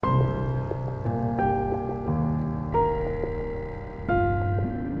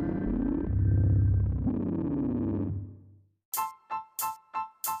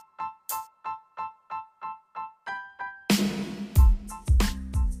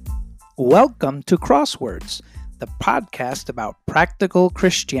Welcome to Crosswords, the podcast about practical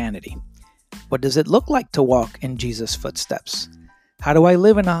Christianity. What does it look like to walk in Jesus' footsteps? How do I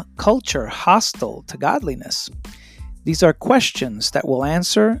live in a culture hostile to godliness? These are questions that we'll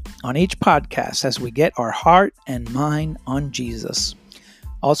answer on each podcast as we get our heart and mind on Jesus.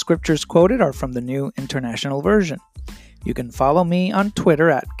 All scriptures quoted are from the New International Version. You can follow me on Twitter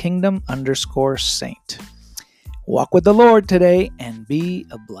at kingdom_saint. Walk with the Lord today and be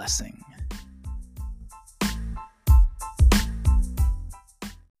a blessing.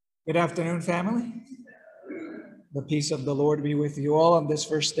 Good afternoon, family. The peace of the Lord be with you all on this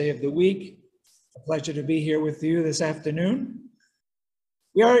first day of the week. A pleasure to be here with you this afternoon.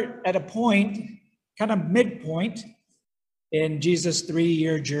 We are at a point, kind of midpoint, in Jesus'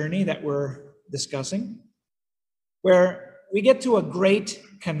 3-year journey that we're discussing, where we get to a great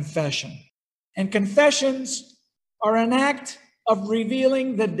confession. And confessions are an act of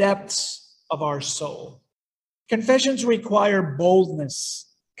revealing the depths of our soul. Confessions require boldness,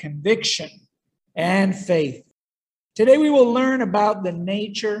 conviction, and faith. Today we will learn about the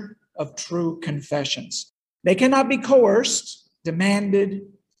nature of true confessions. They cannot be coerced, demanded,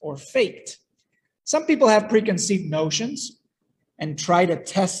 or faked. Some people have preconceived notions and try to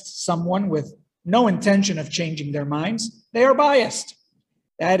test someone with no intention of changing their minds. They are biased.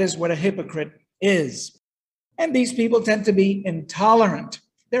 That is what a hypocrite is. And these people tend to be intolerant.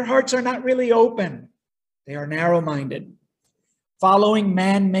 Their hearts are not really open. They are narrow-minded. Following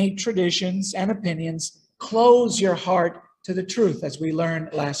man-made traditions and opinions close your heart to the truth, as we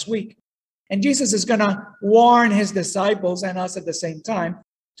learned last week. And Jesus is going to warn his disciples and us at the same time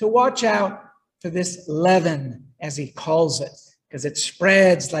to watch out for this leaven, as he calls it, because it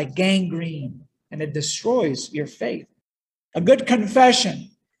spreads like gangrene and it destroys your faith. A good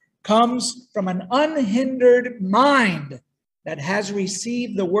confession comes from an unhindered mind that has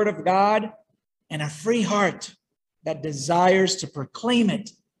received the word of God and a free heart that desires to proclaim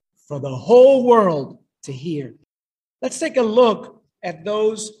it for the whole world to hear. Let's take a look at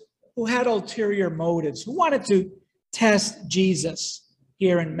those who had ulterior motives, who wanted to test Jesus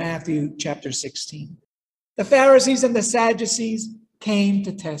here in Matthew chapter 16. The Pharisees and the Sadducees came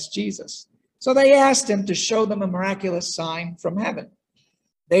to test Jesus. So they asked him to show them a miraculous sign from heaven.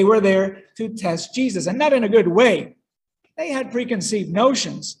 They were there to test Jesus, and not in a good way. They had preconceived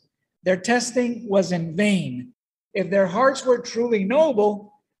notions. Their testing was in vain. If their hearts were truly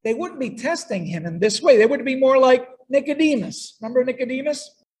noble, they wouldn't be testing him in this way. They would be more like Nicodemus. Remember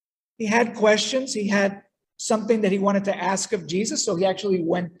Nicodemus? He had questions. He had something that he wanted to ask of Jesus, so he actually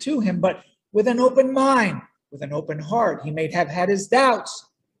went to him, but with an open mind, with an open heart. He may have had his doubts,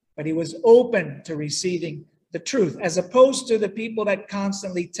 but he was open to receiving the truth, as opposed to the people that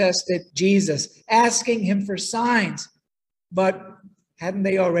constantly tested Jesus, asking him for signs. But hadn't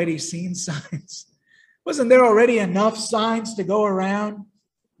they already seen signs? Wasn't there already enough signs to go around?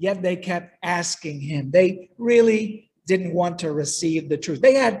 Yet they kept asking him. They really didn't want to receive the truth.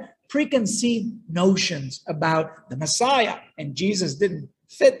 They had preconceived notions about the Messiah, and Jesus didn't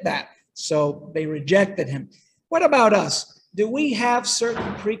fit that, so they rejected him. What about us? Do we have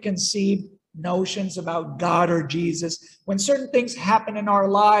certain preconceived notions about God or Jesus? When certain things happen in our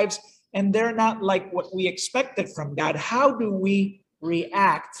lives and they're not like what we expected from God, how do we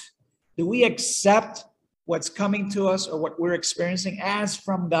react? Do we accept what's coming to us or what we're experiencing as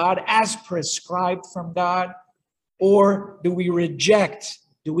from God, as prescribed from God? Or do we reject?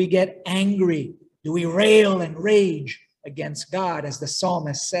 Do we get angry? Do we rail and rage against God, as the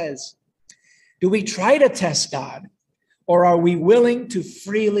psalmist says? Do we try to test God? Or are we willing to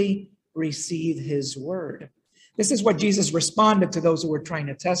freely receive his word? This is what Jesus responded to those who were trying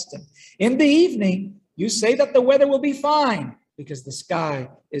to test him. In the evening, you say that the weather will be fine because the sky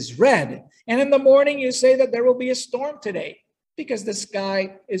is red. And in the morning, you say that there will be a storm today because the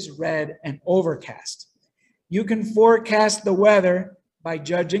sky is red and overcast. You can forecast the weather by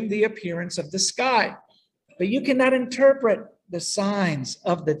judging the appearance of the sky, but you cannot interpret the signs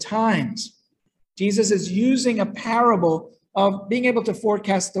of the times. Jesus is using a parable of being able to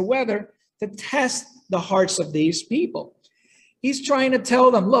forecast the weather to test the hearts of these people. He's trying to tell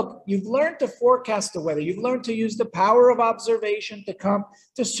them, look, you've learned to forecast the weather. You've learned to use the power of observation to come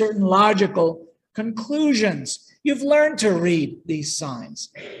to certain logical conclusions. You've learned to read these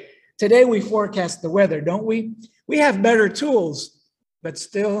signs. Today we forecast the weather, don't we? We have better tools, but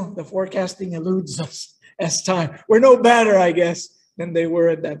still the forecasting eludes us as time. We're no better, I guess, than they were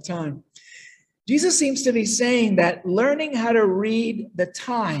at that time. Jesus seems to be saying that learning how to read the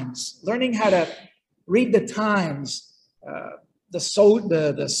times,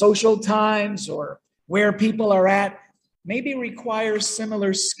 the social times, or where people are at, maybe requires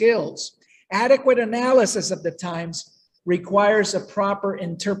similar skills. Adequate analysis of the times requires a proper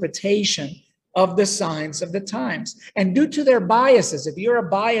interpretation of the signs of the times. And due to their biases, if you're a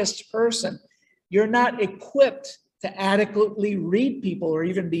biased person, you're not equipped to adequately read people or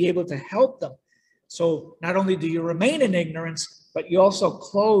even be able to help them. So not only do you remain in ignorance, but you also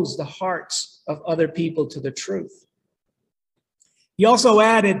close the hearts of other people to the truth. He also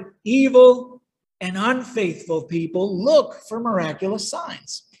added, evil and unfaithful people look for miraculous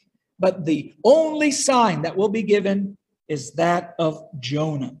signs. But the only sign that will be given is that of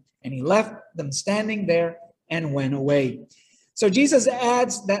Jonah. And he left them standing there and went away. So Jesus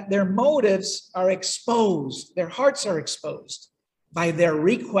adds that their motives are exposed, their hearts are exposed by their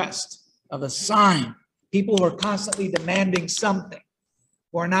request of a sign. People who are constantly demanding something,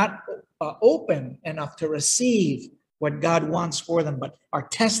 who are not open enough to receive what God wants for them, but are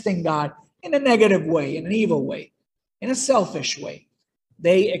testing God in a negative way, in an evil way, in a selfish way.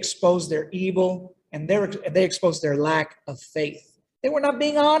 They expose their evil and they expose their lack of faith. They were not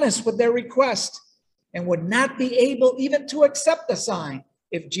being honest with their request and would not be able even to accept the sign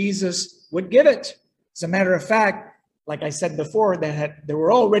if Jesus would give it. As a matter of fact, like I said before, there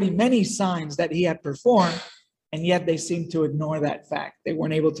were already many signs that he had performed, and yet they seemed to ignore that fact. They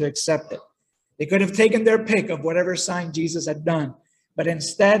weren't able to accept it. They could have taken their pick of whatever sign Jesus had done, but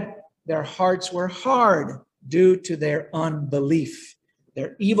instead their hearts were hard due to their unbelief.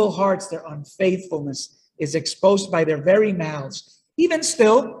 Their evil hearts, their unfaithfulness is exposed by their very mouths. Even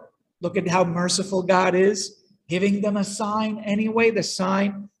still, look at how merciful God is, giving them a sign anyway, the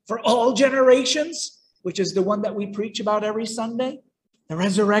sign for all generations, which is the one that we preach about every Sunday, the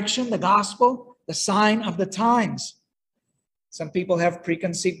resurrection, the gospel, the sign of the times. Some people have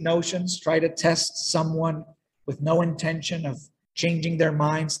preconceived notions, try to test someone with no intention of changing their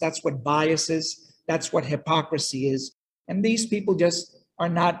minds. That's what bias is. That's what hypocrisy is. And these people just are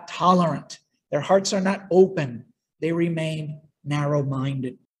not tolerant. Their hearts are not open. They remain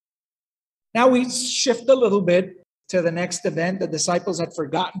narrow-minded. Now we shift a little bit to the next event. The disciples had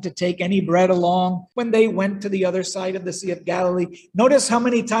forgotten to take any bread along when they went to the other side of the Sea of Galilee. Notice how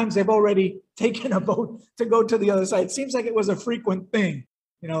many times they've already taken a boat to go to the other side. It seems like it was a frequent thing.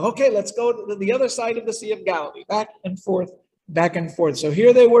 Okay, let's go to the other side of the Sea of Galilee, back and forth, back and forth. So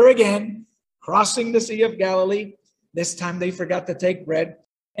here they were again, crossing the Sea of Galilee. This time they forgot to take bread.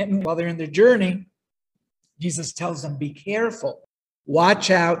 And while they're in their journey, Jesus tells them, be careful.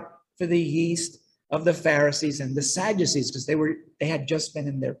 Watch out for the yeast of the Pharisees and the Sadducees, because they had just been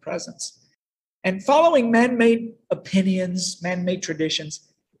in their presence. And following man-made opinions, man-made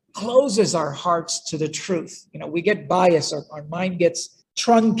traditions, closes our hearts to the truth. We get biased, our mind gets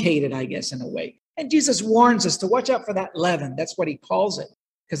truncated, I guess, in a way. And Jesus warns us to watch out for that leaven. That's what he calls it,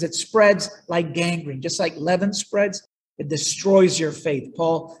 because it spreads like gangrene. Just like leaven spreads, it destroys your faith.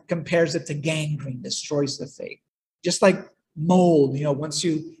 Paul compares it to gangrene, destroys the faith. Just like mold, once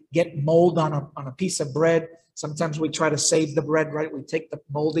you get mold on a piece of bread, sometimes we try to save the bread, right? We take the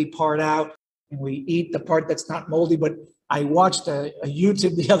moldy part out and we eat the part that's not moldy. But I watched a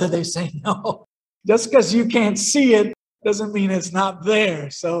YouTube the other day saying, no, just because you can't see it doesn't mean it's not there.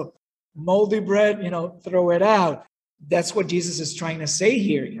 So moldy bread, throw it out. That's what Jesus is trying to say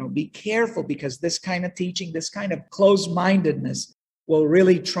here. Be careful, because this kind of teaching, this kind of closed-mindedness will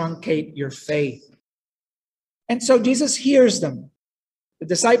really truncate your faith. And so Jesus hears them. The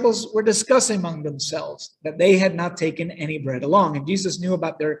disciples were discussing among themselves that they had not taken any bread along. And Jesus knew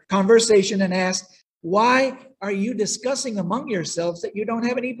about their conversation and asked, why are you discussing among yourselves that you don't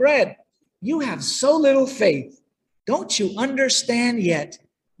have any bread? You have so little faith. Don't you understand yet?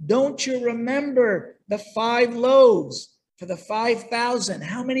 Don't you remember the 5 loaves for the 5,000?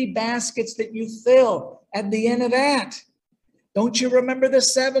 How many baskets did you fill at the end of that? Don't you remember the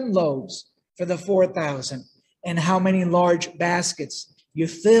 7 loaves for the 4,000? And how many large baskets you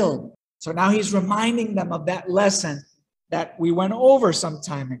filled? So now he's reminding them of that lesson that we went over some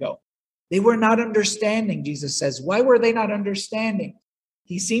time ago. They were not understanding, Jesus says. Why were they not understanding?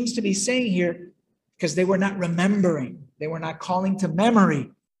 He seems to be saying here, because they were not remembering. They were not calling to memory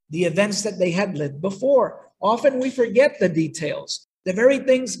the events that they had lived before. Often we forget the details, the very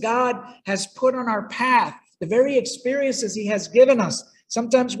things God has put on our path, the very experiences he has given us.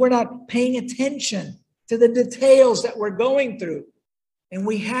 Sometimes we're not paying attention to the details that we're going through. And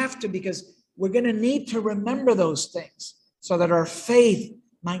we have to, because we're going to need to remember those things so that our faith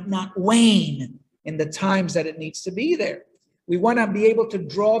might not wane in the times that it needs to be there. We want to be able to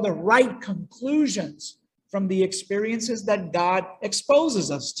draw the right conclusions from the experiences that God exposes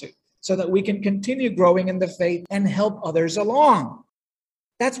us to, so that we can continue growing in the faith and help others along.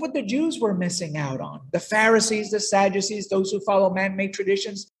 That's what the Jews were missing out on. The Pharisees, the Sadducees, those who follow man-made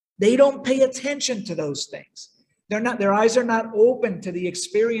traditions, they don't pay attention to those things. Their eyes are not open to the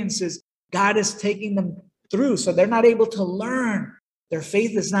experiences God is taking them through. So they're not able to learn. Their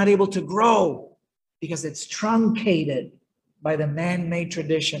faith is not able to grow because it's truncated by the man-made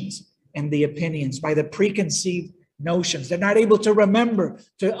traditions and the opinions, by the preconceived notions. They're not able to remember,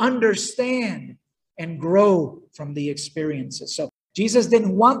 to understand, and grow from the experiences. So Jesus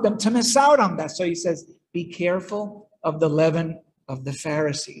didn't want them to miss out on that. So he says, be careful of the leaven of the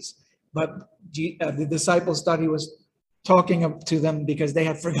Pharisees. But the disciples thought he was talking to them because they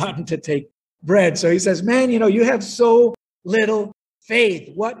had forgotten to take bread. So he says, man, you have so little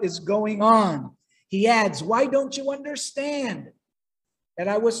faith. What is going on? He adds, why don't you understand that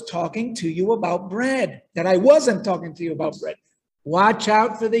I was talking to you about bread, that I wasn't talking to you about bread? Watch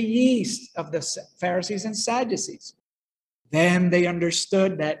out for the yeast of the Pharisees and Sadducees. Then they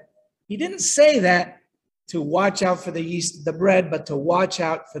understood that he didn't say that to watch out for the yeast of the bread, but to watch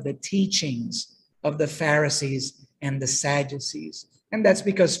out for the teachings of the Pharisees and the Sadducees. And that's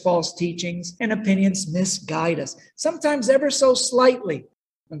because false teachings and opinions misguide us, sometimes ever so slightly,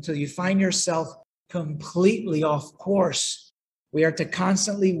 until you find yourself completely off course. We are to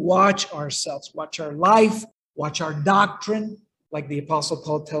constantly watch ourselves, watch our life, watch our doctrine, like the Apostle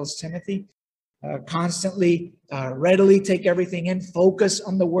Paul tells Timothy. Constantly, readily take everything in, focus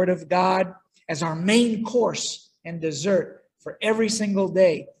on the Word of God as our main course and dessert for every single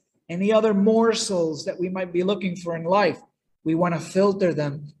day. Any other morsels that we might be looking for in life, we want to filter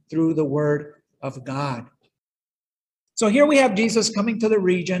them through the Word of God. So here we have Jesus coming to the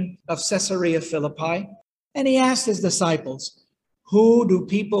region of Caesarea Philippi, and he asked his disciples, who do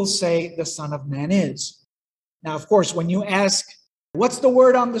people say the Son of Man is? Now, of course, when you ask, what's the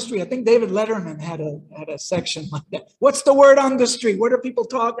word on the street? I think David Letterman had a section like that. What's the word on the street? What are people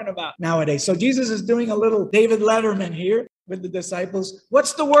talking about nowadays? So Jesus is doing a little David Letterman here with the disciples.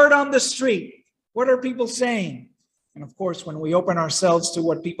 What's the word on the street? What are people saying? And of course, when we open ourselves to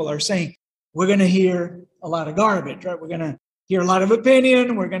what people are saying, we're going to hear a lot of garbage, right? We're going to hear a lot of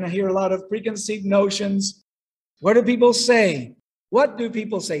opinion. We're going to hear a lot of preconceived notions. What do people say? What do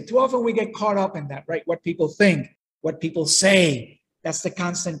people say? Too often we get caught up in that, right? What people think, what people say. That's the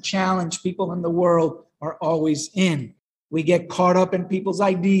constant challenge people in the world are always in. We get caught up in people's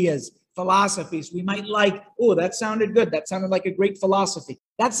ideas, philosophies. We might like, oh, that sounded good. That sounded like a great philosophy.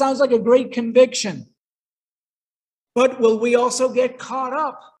 That sounds like a great conviction. But will we also get caught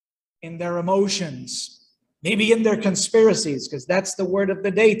up in their emotions? Maybe in their conspiracies, because that's the word of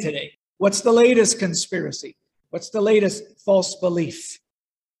the day today. What's the latest conspiracy? What's the latest false belief?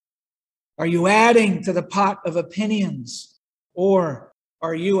 Are you adding to the pot of opinions? Or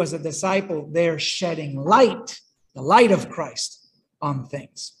are you, as a disciple, there shedding light, the light of Christ, on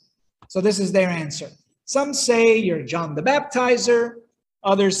things? So this is their answer. Some say you're John the Baptizer.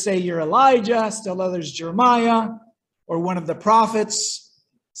 Others say you're Elijah. Still others, Jeremiah, or one of the prophets.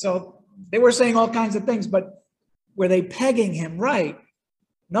 So they were saying all kinds of things, but were they pegging him right?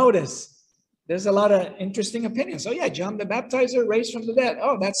 Notice, there's a lot of interesting opinions. Oh yeah, John the Baptizer raised from the dead.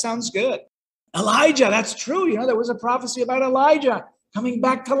 Oh, that sounds good. Elijah, that's true. There was a prophecy about Elijah coming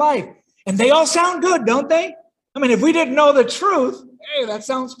back to life. And they all sound good, don't they? I mean, if we didn't know the truth, hey, that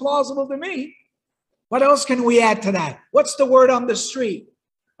sounds plausible to me. What else can we add to that? What's the word on the street?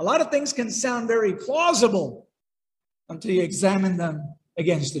 A lot of things can sound very plausible until you examine them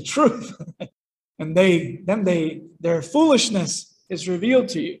against the truth. And their foolishness is revealed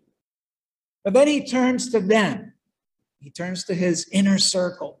to you. But then he turns to them. He turns to his inner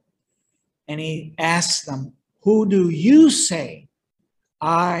circle. And he asks them, who do you say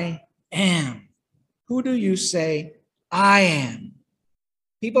I am? Who do you say I am?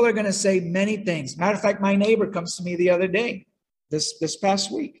 People are going to say many things. Matter of fact, my neighbor comes to me the other day, this past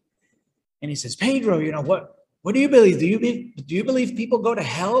week. And he says, Pedro, what do you believe? Do you believe people go to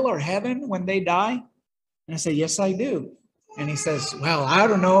hell or heaven when they die? And I say, yes, I do. And he says, well, I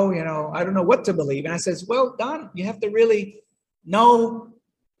don't know, I don't know what to believe. And I says, well, Don, you have to really know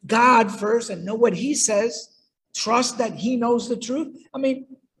God first and know what he says. Trust that he knows the truth. I mean,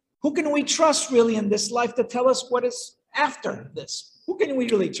 who can we trust really in this life to tell us what is after this? Who can we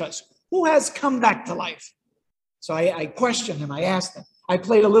really trust? Who has come back to life? So I questioned him. I asked him. I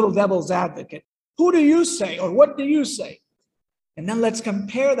played a little devil's advocate. Who do you say, or what do you say? And then let's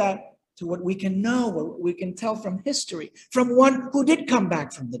compare that to what we can know, what we can tell from history, from one who did come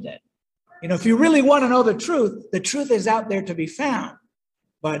back from the dead. If you really want to know the truth is out there to be found.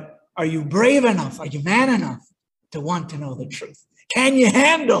 But are you brave enough? Are you man enough to want to know the truth? Can you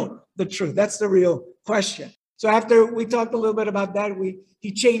handle the truth? That's the real question. So after we talked a little bit about that,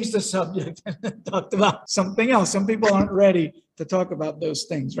 he changed the subject and talked about something else. Some people aren't ready to talk about those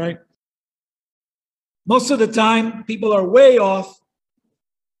things, right? Most of the time, people are way off.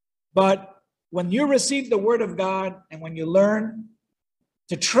 But when you receive the word of God and when you learn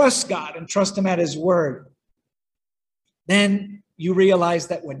to trust God and trust him at his word, then you realize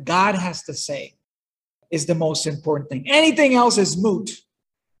that what God has to say is the most important thing. Anything else is moot.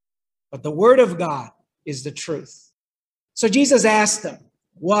 But the word of God is the truth. So Jesus asked them,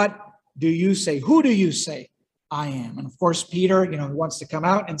 what do you say? Who do you say I am? And of course, Peter, wants to come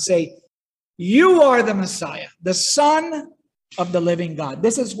out and say, you are the Messiah, the Son of the living God.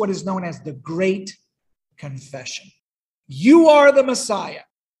 This is what is known as the Great Confession. You are the Messiah,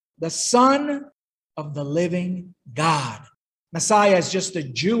 the Son of the living God. Messiah is just a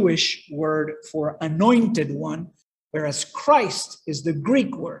Jewish word for anointed one, whereas Christ is the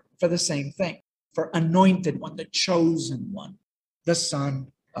Greek word for the same thing, for anointed one, the chosen one, the Son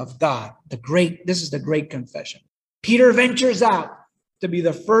of God. This is the Great Confession. Peter ventures out to be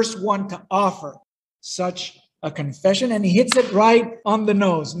the first one to offer such a confession, and he hits it right on the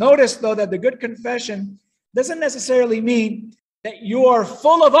nose. Notice, though, that the good confession doesn't necessarily mean that you are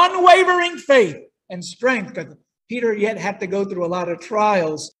full of unwavering faith and strength, because Peter yet had to go through a lot of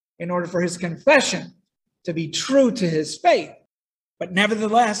trials in order for his confession to be true to his faith. But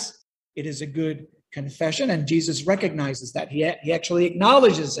nevertheless, it is a good confession, and Jesus recognizes that. He actually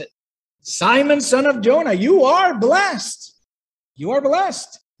acknowledges it. Simon, son of Jonah, you are blessed. You are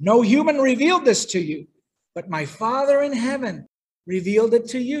blessed. No human revealed this to you, but my Father in heaven revealed it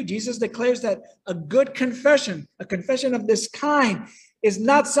to you. Jesus declares that a good confession, a confession of this kind, is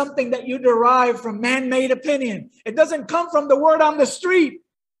not something that you derive from man-made opinion. It doesn't come from the word on the street.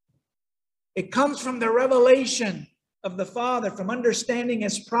 It comes from the revelation of the Father, from understanding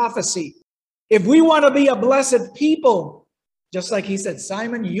his prophecy. If we want to be a blessed people, just like he said,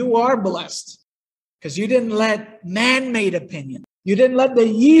 Simon, you are blessed because you didn't let man-made opinion, you didn't let the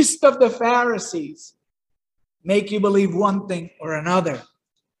yeast of the Pharisees make you believe one thing or another.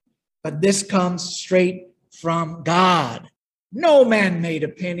 But this comes straight from God. No man-made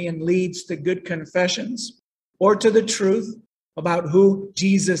opinion leads to good confessions or to the truth about who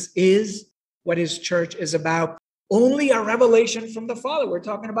Jesus is, what his church is about. Only a revelation from the Father. We're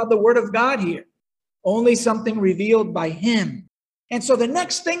talking about the word of God here. Only something revealed by him. And so the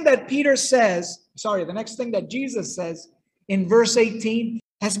next thing that the next thing that Jesus says in verse 18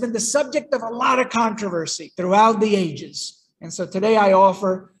 has been the subject of a lot of controversy throughout the ages. And so today I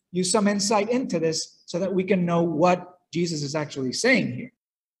offer you some insight into this so that we can know what Jesus is actually saying here.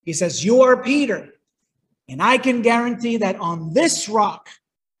 He says, you are Peter, and I can guarantee that on this rock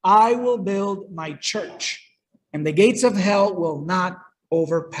I will build my church, and the gates of hell will not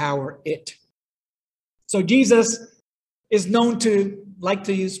overpower it. So Jesus is known to like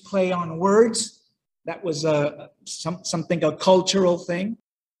to use play on words. That was a cultural thing.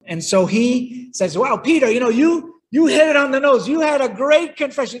 And so he says, wow, Peter, you hit it on the nose. You had a great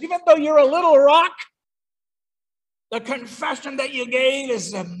confession. Even though you're a little rock, the confession that you gave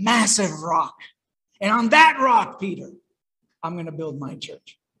is a massive rock. And on that rock, Peter, I'm going to build my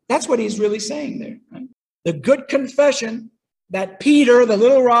church. That's what he's really saying there. Right? The good confession that Peter, the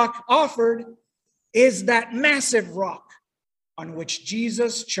little rock, offered is that massive rock on which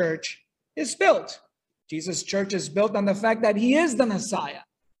Jesus' church is built. Jesus' church is built on the fact that he is the Messiah,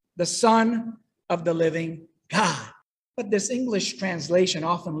 the Son of the living God. But this English translation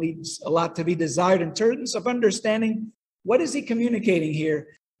often leaves a lot to be desired in terms of understanding what is he communicating here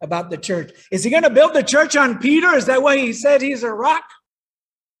about the church. Is he going to build the church on Peter? Is that why he said he's a rock?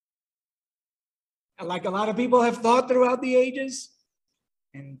 Like a lot of people have thought throughout the ages.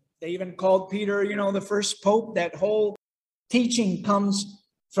 And they even called Peter, the first pope. That whole teaching comes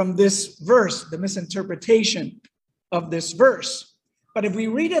from this verse, the misinterpretation of this verse. But if we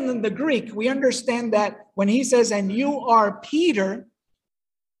read it in the Greek, we understand that when he says, and you are Peter,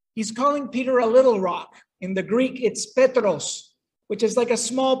 he's calling Peter a little rock. In the Greek, it's Petros, which is like a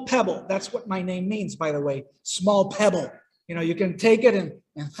small pebble. That's what my name means, by the way, small pebble. You can take it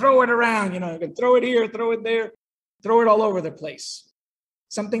and throw it around. You can throw it here, throw it there, throw it all over the place.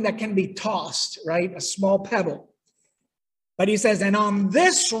 Something that can be tossed, right? A small pebble. But he says, and on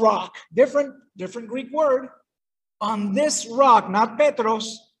this rock, different Greek word, on this rock, not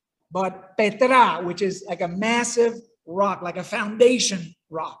Petros, but Petra, which is like a massive rock, like a foundation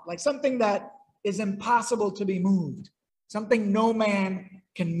rock, like something that is impossible to be moved, something no man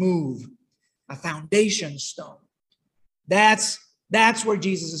can move, a foundation stone. That's where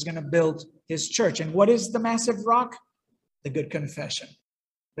Jesus is going to build his church. And what is the massive rock? The good confession.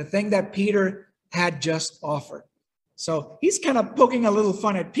 The thing that Peter had just offered. So he's kind of poking a little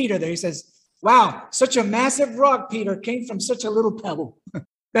fun at Peter there. He says, wow, such a massive rock, Peter, came from such a little pebble.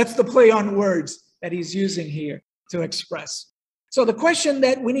 That's the play on words that he's using here to express. So the question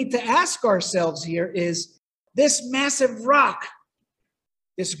that we need to ask ourselves here is, this massive rock,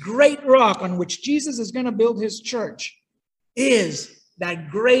 this great rock on which Jesus is going to build his church, is that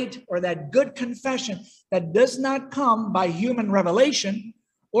great or that good confession that does not come by human revelation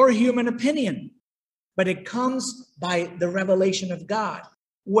or human opinion, but it comes by the revelation of God.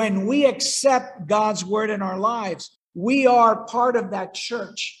 When we accept God's word in our lives, we are part of that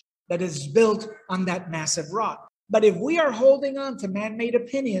church that is built on that massive rock. But if we are holding on to man-made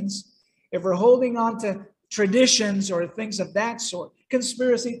opinions, if we're holding on to traditions or things of that sort,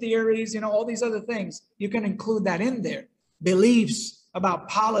 conspiracy theories, all these other things, you can include that in there. Beliefs about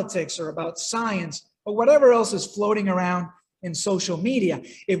politics or about science or whatever else is floating around in social media.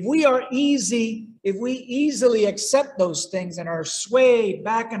 If we easily accept those things and are swayed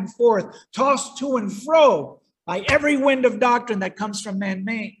back and forth, tossed to and fro by every wind of doctrine that comes from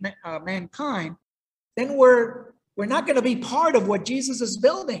mankind, then we're not going to be part of what Jesus is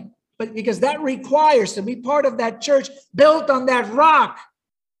building. But because that requires, to be part of that church built on that rock,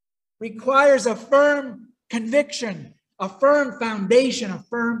 requires a firm conviction, a firm foundation, a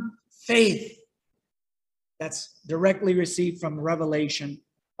firm faith that's directly received from the revelation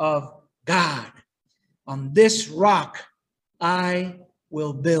of God. On this rock, I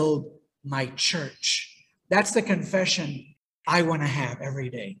will build my church. That's the confession I want to have every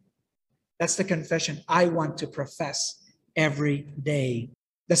day. That's the confession I want to profess every day.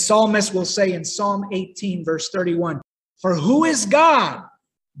 The psalmist will say in Psalm 18, verse 31, for who is God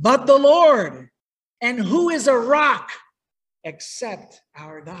but the Lord? And who is a rock except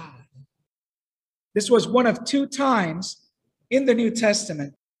our God? This was one of two times in the New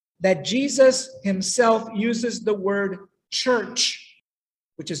Testament that Jesus himself uses the word church,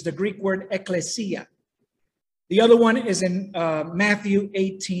 which is the Greek word ekklesia. The other one is in Matthew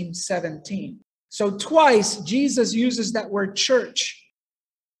 18:17. So twice Jesus uses that word church.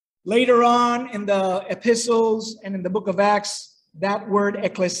 Later on in the epistles and in the book of Acts, that word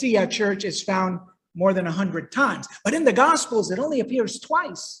ekklesia, church, is found more than 100 times. But in the Gospels, it only appears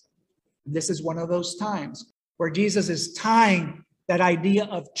twice. This is one of those times where Jesus is tying that idea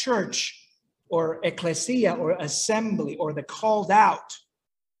of church or ekklesia or assembly or the called out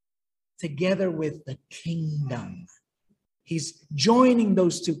together with the kingdom. He's joining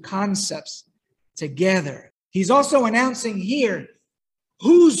those two concepts together. He's also announcing here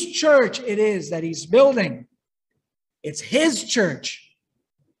whose church it is that he's building. It's his church.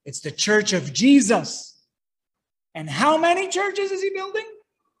 It's the church of Jesus. And how many churches is he building?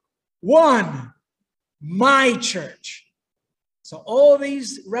 One, my church. So all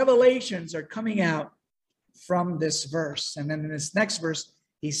these revelations are coming out from this verse. And then in this next verse,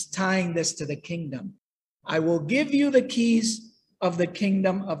 he's tying this to the kingdom. I will give you the keys of the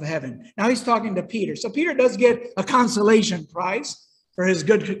kingdom of heaven. Now he's talking to Peter. So Peter does get a consolation prize for his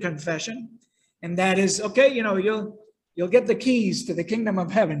good confession. And that is, okay, you'll get the keys to the kingdom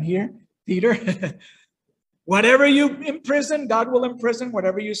of heaven here, Peter. Whatever you imprison, God will imprison.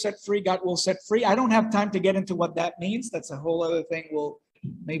 Whatever you set free, God will set free. I don't have time to get into what that means. That's a whole other thing we'll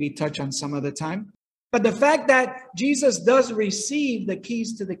maybe touch on some other time. But the fact that Jesus does receive the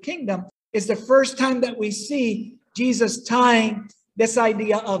keys to the kingdom is the first time that we see Jesus tying this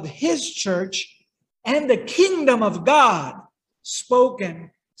idea of his church and the kingdom of God spoken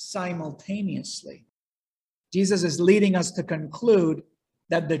simultaneously. Jesus is leading us to conclude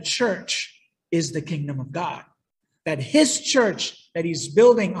that the church is the kingdom of God, that his church that he's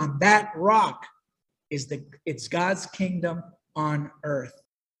building on that rock it's God's kingdom on earth.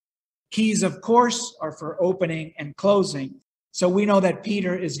 Keys, of course, are for opening and closing. So we know that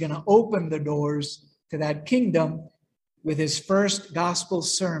Peter is going to open the doors to that kingdom with his first gospel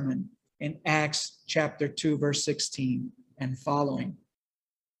sermon in Acts chapter 2, verse 16 and following.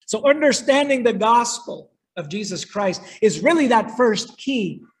 So understanding the gospel of Jesus Christ is really that first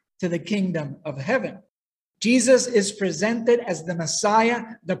key to the kingdom of heaven. Jesus is presented as the Messiah,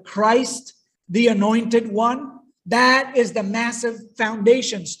 the Christ, the anointed one. That is the massive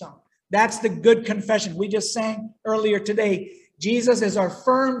foundation stone. That's the good confession. We just sang earlier today, Jesus is our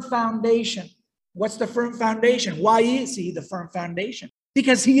firm foundation. What's the firm foundation? Why is he the firm foundation?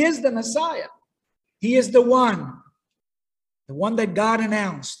 Because he is the Messiah. He is the one that God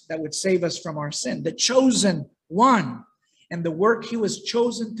announced that would save us from our sin, the chosen one. And the work he was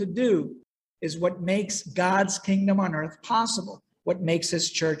chosen to do is what makes God's kingdom on earth possible, what makes his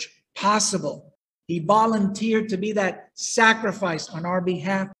church possible. He volunteered to be that sacrifice on our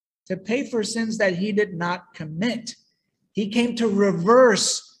behalf to pay for sins that he did not commit. He came to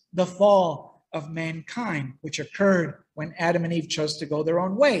reverse the fall of mankind, which occurred when Adam and Eve chose to go their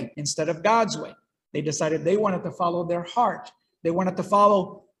own way instead of God's way. They decided they wanted to follow their heart. They wanted to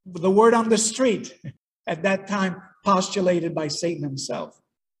follow the word on the street, at that time postulated by Satan himself.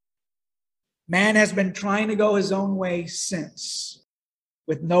 Man has been trying to go his own way since,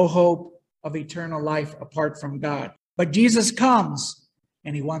 with no hope of eternal life apart from God. But Jesus comes,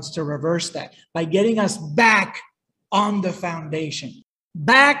 and he wants to reverse that by getting us back on the foundation,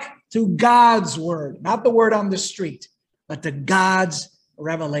 back to God's word, not the word on the street, but to God's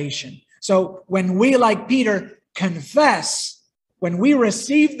revelation. So when we, like Peter, confess, when we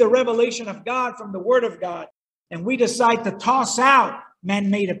receive the revelation of God from the word of God, and we decide to toss out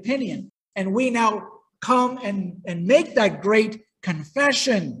man-made opinion, and we now come and make that great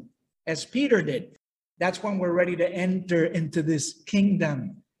confession as Peter did, that's when we're ready to enter into this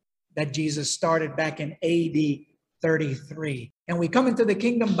kingdom that Jesus started back in AD 33. And we come into the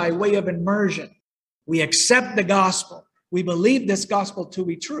kingdom by way of immersion. We accept the gospel. We believe this gospel to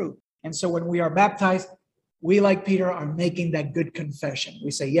be true. And so when we are baptized, we, like Peter, are making that good confession.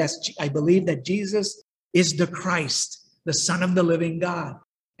 We say, yes, I believe that Jesus is the Christ, the Son of the living God.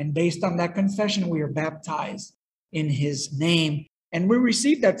 And based on that confession, we are baptized in his name. And we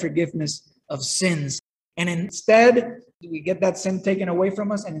receive that forgiveness of sins. And instead, we get that sin taken away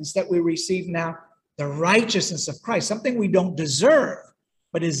from us. And instead, we receive now the righteousness of Christ, something we don't deserve,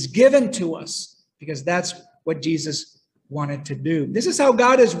 but is given to us because that's what Jesus wanted to do. This is how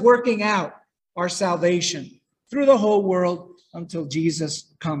God is working out our salvation through the whole world until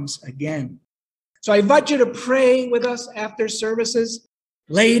Jesus comes again. So I invite you to pray with us after services.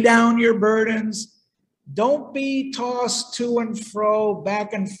 Lay down your burdens. Don't be tossed to and fro,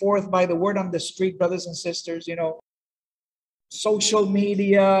 back and forth by the word on the street, brothers and sisters. You know, social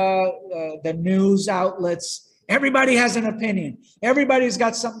media, the news outlets, everybody has an opinion. Everybody's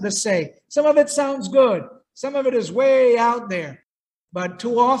got something to say. Some of it sounds good. Some of it is way out there. But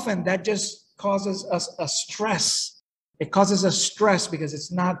too often that just causes us a stress. It causes us stress because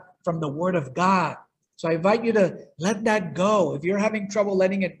it's not from the word of God. So I invite you to let that go. If you're having trouble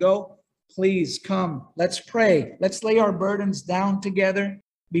letting it go, please come. Let's pray. Let's lay our burdens down together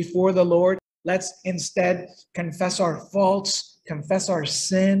before the Lord. Let's instead confess our faults, confess our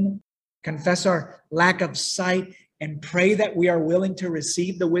sin, confess our lack of sight, and pray that we are willing to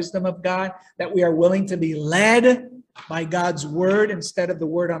receive the wisdom of God, that we are willing to be led by God's word instead of the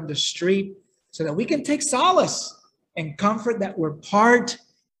word on the street, so that we can take solace and comfort that we're part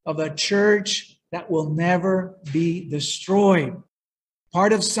of a church that will never be destroyed,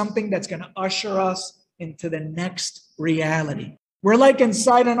 part of something that's going to usher us into the next reality. We're like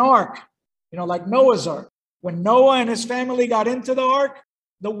inside an ark, like Noah's ark. When Noah and his family got into the ark,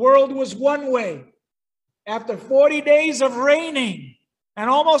 the world was one way. After 40 days of raining and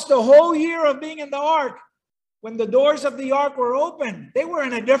almost a whole year of being in the ark, when the doors of the ark were open, they were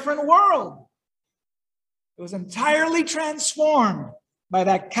in a different world. It was entirely transformed by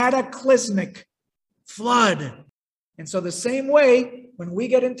that cataclysmic flood. And so the same way, when we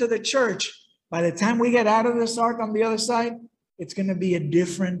get into the church, by the time we get out of this ark on the other side, it's going to be a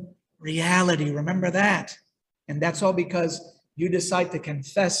different reality. Remember that. And that's all because you decide to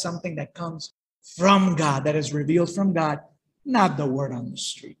confess something that comes from God, that is revealed from God, not the word on the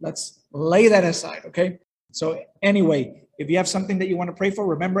street. Let's lay that aside, okay? So anyway, if you have something that you want to pray for,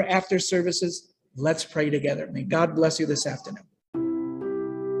 remember after services, let's pray together. May God bless you this afternoon.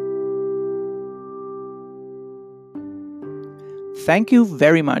 Thank you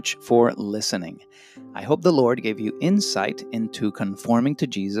very much for listening. I hope the Lord gave you insight into conforming to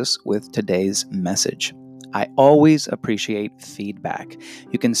Jesus with today's message. I always appreciate feedback.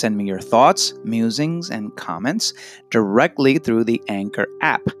 You can send me your thoughts, musings, and comments directly through the Anchor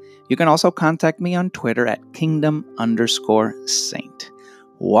app. You can also contact me on Twitter at kingdom_saint.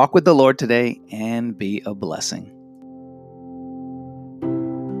 Walk with the Lord today and be a blessing.